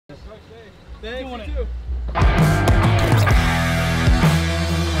Thank you too.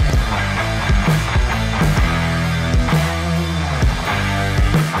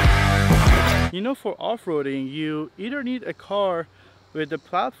 You know, for off-roading, you either need a car with a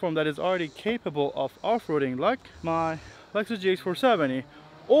platform that is already capable of off-roading, like my Lexus GX470,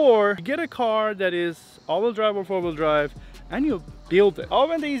 or get a car that is all-wheel drive or four-wheel drive, and you build it. I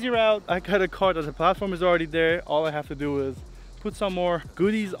went the easy route. I got a car that the platform is already there. All I have to do is put some more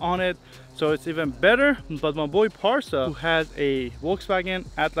goodies on it, so it's even better. But my boy Parsa, who has a Volkswagen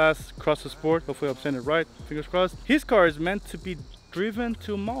Atlas Cross Sport, hopefully I'm saying it right, fingers crossed, his car is meant to be driven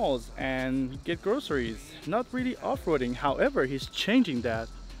to malls and get groceries, not really off-roading. However, he's changing that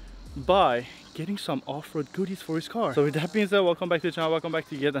by getting some off-road goodies for his car. So with that being said, welcome back to the channel, welcome back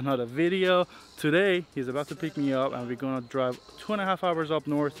to yet another video. Today he's about to pick me up and we're gonna drive 2.5 hours up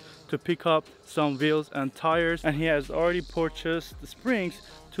north to pick up some wheels and tires, and he has already purchased the springs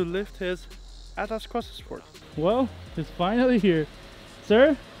to lift his Atlas Cross Sport. Well, it's finally here. Sir?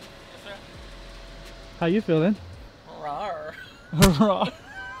 Yes, sir. How you feeling? Rawr.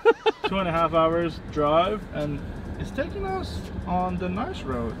 2.5 hours drive, and it's taking us on the nice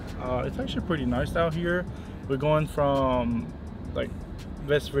road. It's actually pretty nice out here. We're going from like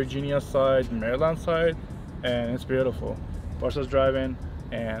West Virginia side, Maryland side, and it's beautiful. Barca's driving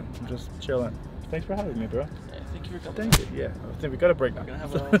and I'm just chilling. Thanks for having me, bro. Yeah, thank you for coming. Thank you. Yeah, I think we got a break now. We're gonna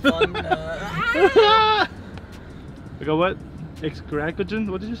have a fun. We got what?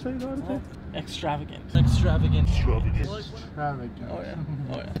 Extravagant? What did you say? Extravagant. Extravagant. Extravagant. Oh yeah.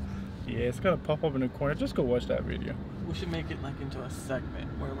 Oh yeah. Yeah, it's gonna pop up in the corner. Just go watch that video. We should make it like into a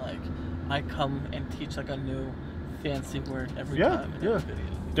segment where like I come and teach like a new fancy word every time in every video.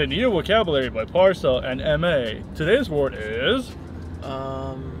 The new vocabulary by Parcel and MA. Today's word is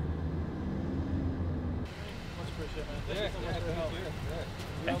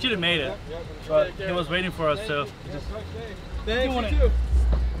Actually made it, but he was waiting for us, so Thank you too.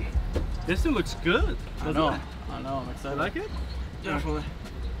 this thing looks good. I know, I'm excited. You like it? Definitely.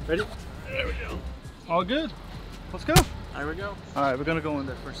 Ready? There we go. All good. Let's go. There we go. All right, we're gonna go in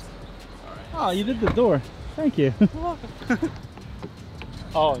there first. All right. Oh, you did the door. Thank you. You're welcome.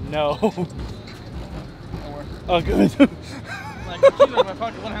 Oh no. Oh good. Like, the keys are in my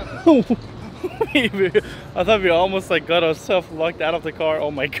pocket. What happened? I thought we almost like got ourselves locked out of the car. Oh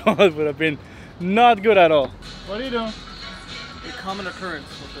my god, it would have been not good at all. What are you doing? A common occurrence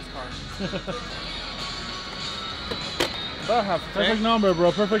with this car. Perfect number,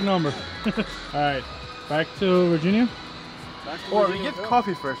 bro. Perfect number. All right, back to Virginia. Back to Or Virginia, we get bro.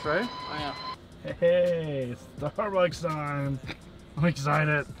 coffee first, right? Oh yeah. Hey, Starbucks time. I'm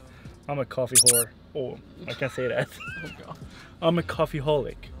excited. I'm a coffee whore. Oh, I can't say that. Oh god. I'm a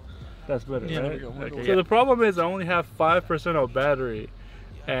coffeeholic. That's better, Yeah, right? there we go. Okay. So the problem is I only have 5% of battery,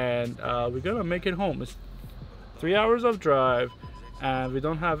 and we're gonna make it home. It's 3 hours of drive, and we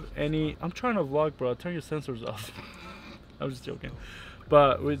don't have any. I'm trying to vlog, bro. Turn your sensors off. I'm just joking,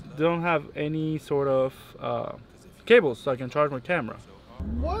 but we don't have any sort of cables, so I can charge my camera.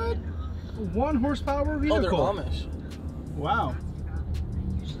 What? 1 horsepower vehicle? Oh, they're Amish. Wow.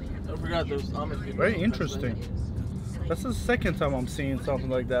 I forgot those Amish people. Very interesting. That's the second time I'm seeing something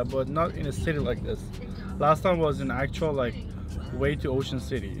like that, but not in a city like this. Last time was in actual like way to Ocean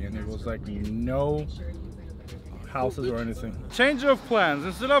City, and it was like no houses or anything. Change of plans.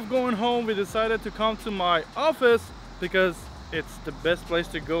 Instead of going home, we decided to come to my office because it's the best place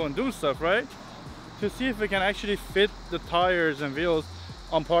to go and do stuff, right? To see if we can actually fit the tires and wheels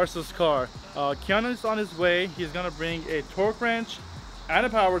on Parsa's car. Keanu is on his way. He's gonna bring a torque wrench and a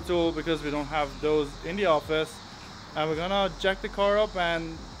power tool because we don't have those in the office. And we're gonna jack the car up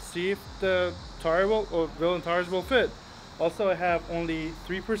and see if the tire wheel and tires will fit. Also, I have only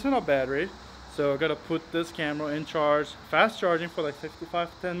 3% of battery, so I gotta put this camera in charge, fast charging for like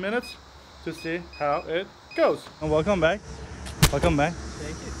 55-10 minutes to see how it goes. And welcome back. Welcome back. Thank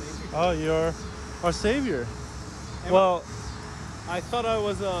you, thank you. Oh, you're our savior. Well, I thought I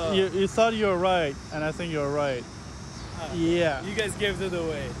was you thought you were right, and I think you're right. Yeah. You guys gave it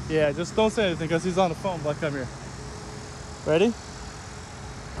away. Yeah, just don't say anything because he's on the phone, but come here. Ready?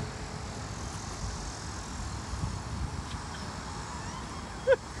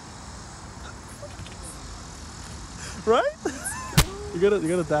 Right? You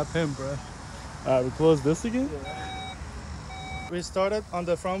gotta tap him, bro. Alright, we close this again. Yeah. We started on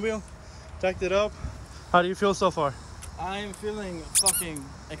the front wheel, jacked it up. How do you feel so far? I'm feeling fucking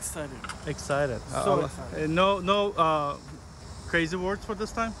excited. Excited. So excited. No crazy words for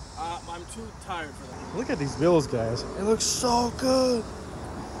this time? I'm too tired for that. Look at these wheels, guys. It looks so good.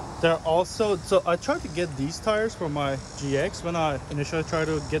 They're also, so I tried to get these tires for my GX when I initially tried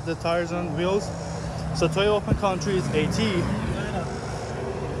to get the tires on wheels. So Toyota Open Country is AT,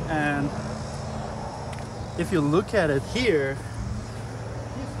 and if you look at it here,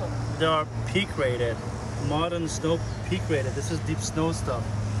 they are peak rated, modern snow peak rated. This is deep snow stuff,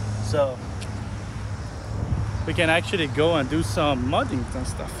 so we can actually go and do some mudding and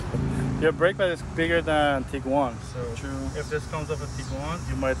stuff. Your brake pad is bigger than Tiguan, so true. If this comes off a Tiguan,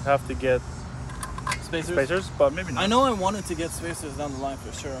 you might have to get spacers, but maybe not. I know I wanted to get spacers down the line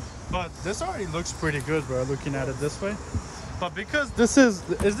for sure. But this already looks pretty good, bro, looking at it this way. But because this is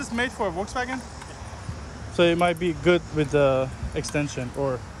this made for a Volkswagen? So it might be good with the extension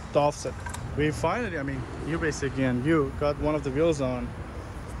or the offset. We finally, I mean, you basically and you got one of the wheels on.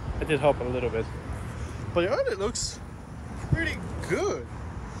 It did help a little bit. But it already looks pretty good.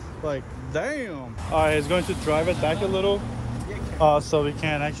 Like, damn. Alright, it's going to drive it back a little. So we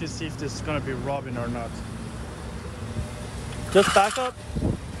can actually see if this is going to be rubbing or not. Just back up.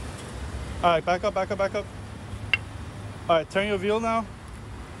 Alright, back up, back up, back up. Alright, turn your wheel now.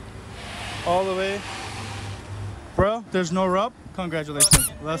 All the way. Bro, there's no rub?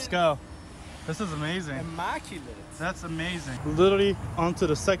 Congratulations. Let's go. This is amazing. Immaculate. That's amazing. Literally onto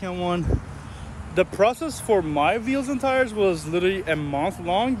the second one. The process for my wheels and tires was literally a month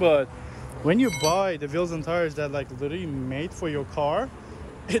long, but when you buy the wheels and tires that like literally made for your car,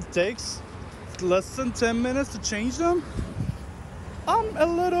 it takes less than 10 minutes to change them. I'm a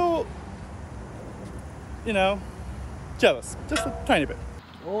little, you know, jealous, just a tiny bit.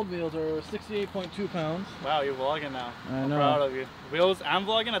 Old wheels are 68.2 pounds. Wow, you're vlogging now. I know. I'm proud of you. Wheels and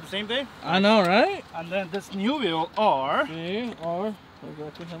vlogging at the same day? I know, right? And then this new wheel are... See, are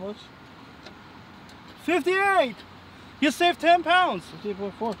exactly how much? 58! You saved 10 pounds!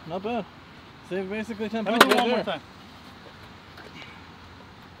 58.4, not bad. Save basically 10 Let pounds. me do right one more there. time.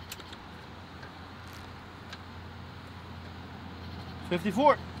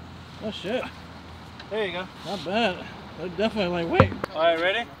 54. Oh shit. There you go. Not bad. They're definitely like, wait. Alright,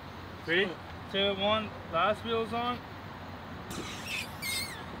 ready? 3, 2, 1. Last wheel's on.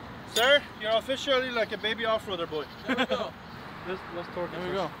 Sir, you're officially like a baby off-roader boy. There we go. Let's torque it. There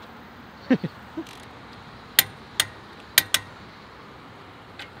we go.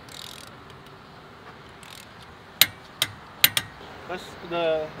 That's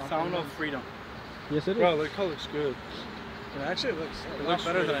the sound of freedom. Yes, it is. Bro, the car looks good. It actually looks It a lot looks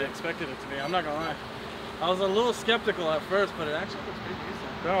better really than I good. expected it to be. I'm not gonna lie. I was a little skeptical at first, but it actually looks pretty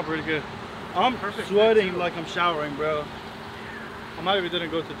decent. They're all pretty good. I'm Perfect. sweating like I'm showering, bro. I'm happy we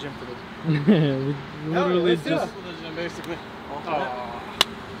didn't go to the gym today. We literally just just- basically.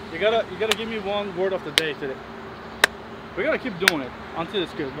 You gotta give me one word of the day today. We gotta keep doing it until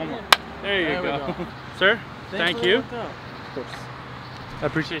it's good. One more. There you There we go. go. Sir, Thanks thank for you. the workout. Of course. I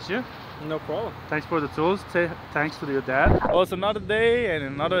appreciate you. No problem. Thanks for the tools. Say thanks to your dad. Well, it's another day and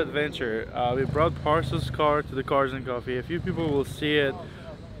another adventure. We brought Parcel's car to the Cars and Coffee. A few people will see it,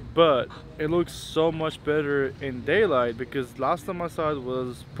 but it looks so much better in daylight because last time I saw it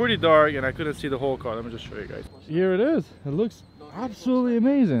was pretty dark and I couldn't see the whole car. Let me just show you guys. Here it is. It looks absolutely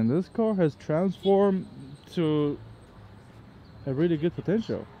amazing. This car has transformed to a really good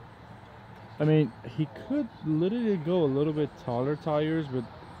potential. I mean, he could literally go a little bit taller tires with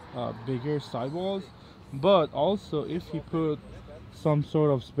bigger sidewalls, but also if he put some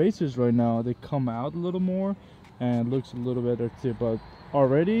sort of spacers right now, they come out a little more and looks a little better too. But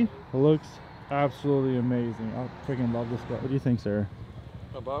already it looks absolutely amazing. I freaking love this car. What do you think, sir?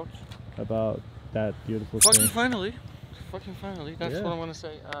 About that beautiful Fucking thing? finally. Fucking finally. That's Yeah. what I'm gonna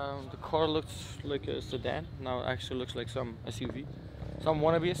say. The car looks like a sedan. Now it actually looks like some SUV. Some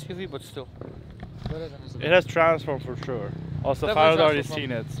wannabe SUV, but still. It has transformed for sure. Also, Definitely Fire had already transformed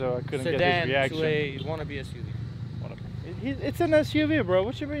seen it, so I couldn't get Sedan his reaction. to a wannabe SUV. It's an SUV, bro.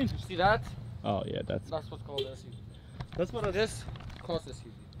 What you mean? See that? Oh yeah, that's what's called SUV. what I This calls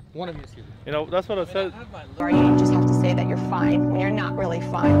SUV. Wannabe SUV. You know, that's what I said. Or you just have to say that you're fine when you're not really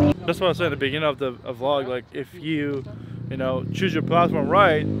fine. That's what I said at the beginning of the vlog. Like, if you know, choose your platform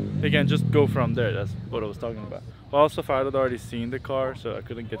right, you can just go from there. That's what I was talking about. But also, Fire had already seen the car, so I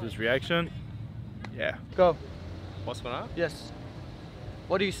couldn't get his reaction. Yeah. Go. What's going on? Yes.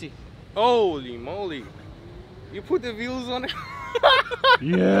 What do you see? Holy moly. You put the wheels on it?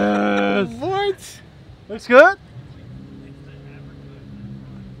 Yes. What? Looks good.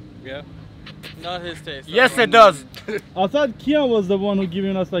 Yeah. Not his taste. Yes, it does. I thought Kia was the one who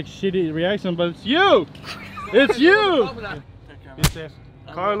giving us like shitty reaction, but it's you. It's you. Be safe.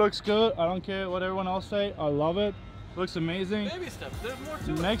 Car looks good. I don't care what everyone else say. I love it. Looks amazing. Baby steps. There's more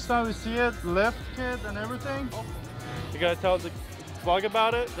to it. Next time we see it, lift kit and everything. You gotta tell the vlog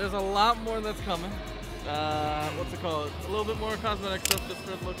about it? There's a lot more that's coming. What's it called? A little bit more cosmetic stuff just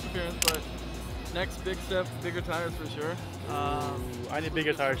for the looks appearance, but next big step, bigger tires for sure. I need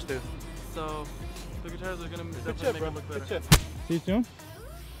bigger tires too. So bigger tires are gonna definitely make it look better. See you soon.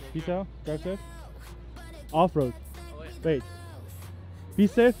 Peace out. Drive safe. Off-road. Oh, yeah. Wait. Be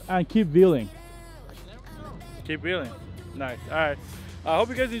safe and keep wheeling. Keep wheeling. Nice. All right. I hope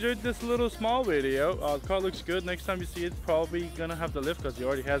you guys enjoyed this little small video. The car looks good. Next time you see it, probably gonna have the lift because it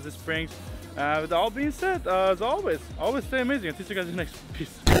already has the springs. With all being said, as always stay amazing. I'll see you guys in the next.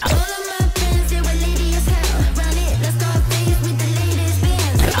 Peace.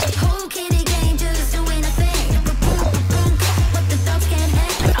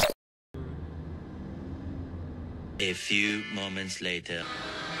 A few moments later.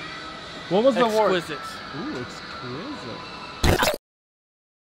 What was the word? Exquisite. Ooh, exquisite.